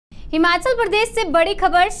हिमाचल प्रदेश से बड़ी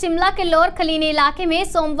खबर। शिमला के लोअर खलीनी इलाके में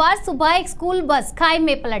सोमवार सुबह एक स्कूल बस खाई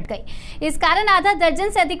में पलट गई। इस कारण आधा दर्जन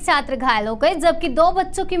से अधिक छात्र घायल हो गए, जबकि 2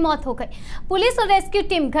 बच्चों की मौत हो गई। पुलिस और रेस्क्यू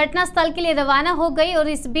टीम घटनास्थल के लिए रवाना हो गई और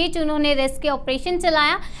इस बीच उन्होंने रेस्क्यू ऑपरेशन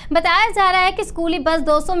चलाया। बताया जा रहा है कि स्कूली बस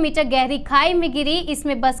 200 मीटर गहरी खाई में गिरी।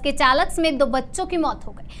 इसमें बस के चालक समेत 2 बच्चों की मौत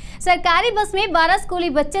हो गई। सरकारी बस में 12 स्कूली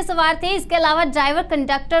बच्चे सवार थे। इसके अलावा ड्राइवर,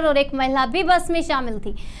 कंडक्टर और एक महिला भी बस में शामिल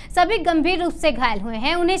थी। सभी गंभीर रूप से घायल हुए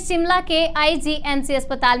हैं। उन्हें शिमला के IGNC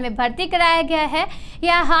अस्पताल में भर्ती कराया गया है।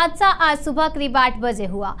 यह हादसा आज सुबह करीब 8 बजे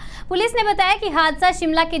हुआ। पुलिस ने बताया कि हादसा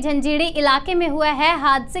शिमला के झंझीड़ी इलाके में हुआ है।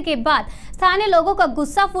 हादसे के बाद स्थानीय लोगों का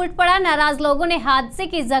गुस्सा फूट पड़ा। नाराज लोगों ने हादसे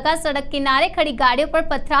की जगह सड़क किनारे खड़ी गाड़ियों पर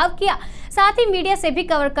पथराव किया, साथ ही मीडिया से भी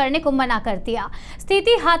कवर करने को मना कर दिया।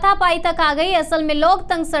 स्थिति हाथापाई तक आ गई। असल में लोग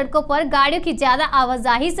तंग सड़कों पर गाड़ियों की ज्यादा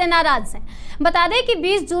आवाजाही से नाराज हैं। बता दें कि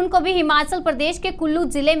 20 जून को भी हिमाचल प्रदेश के कुल्लू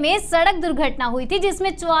जिले में सड़क दुर्घटना हुई थी,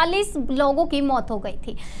 जिसमें 44 लोगों की मौत हो गई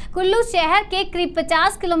थी। कुल्लू शहर के करीब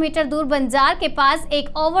 50 किलोमीटर दूर बंजार के पास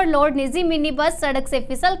एक ओवरलोड निजी मिनी बस सड़क से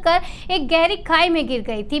फिसलकर एक गहरी खाई में गिर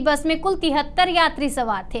गई थी। बस में कुल 73 यात्री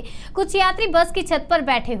सवार थे। कुछ यात्री बस की छत पर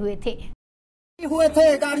बैठे हुए थे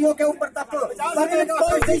गाड़ियों के ऊपर तक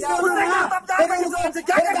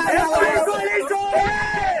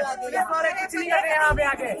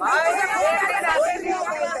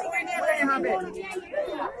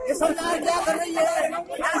ये सरकार क्या कर रही है?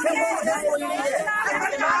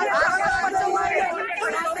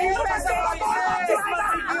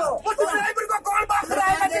 ड्राइवर को कौन बात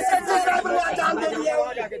कराएगा जिससे ड्राइवर ने जान दे दिया?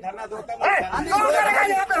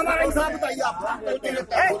 बताइए आप।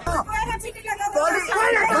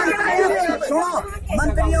 सुनो,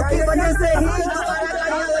 मंत्रियों की वजह से ही दोबारा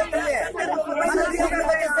गाड़ियां लगती है। मंत्रियों की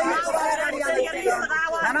वजह से ही दोबारा गाड़ियां लगती है ना।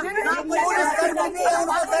 पुलिस करने नहीं है,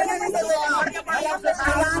 उनको करने नहीं देते,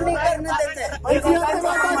 चलान नहीं करने देते।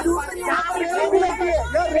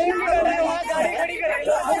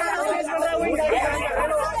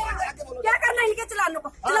 क्या करना इनके चलानों को?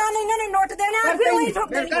 चलान इन्होंने नोट देना है, फिर वही ठोक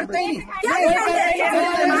देंगे। करते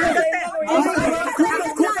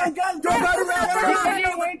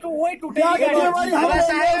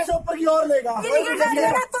ही और लेगा खड़ी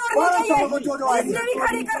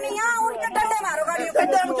करनी है, उनके डंडे मारो गाड़ियों के।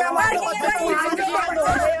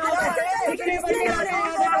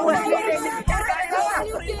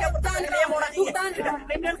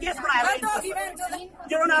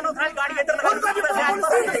 जिन्होंने गाड़ी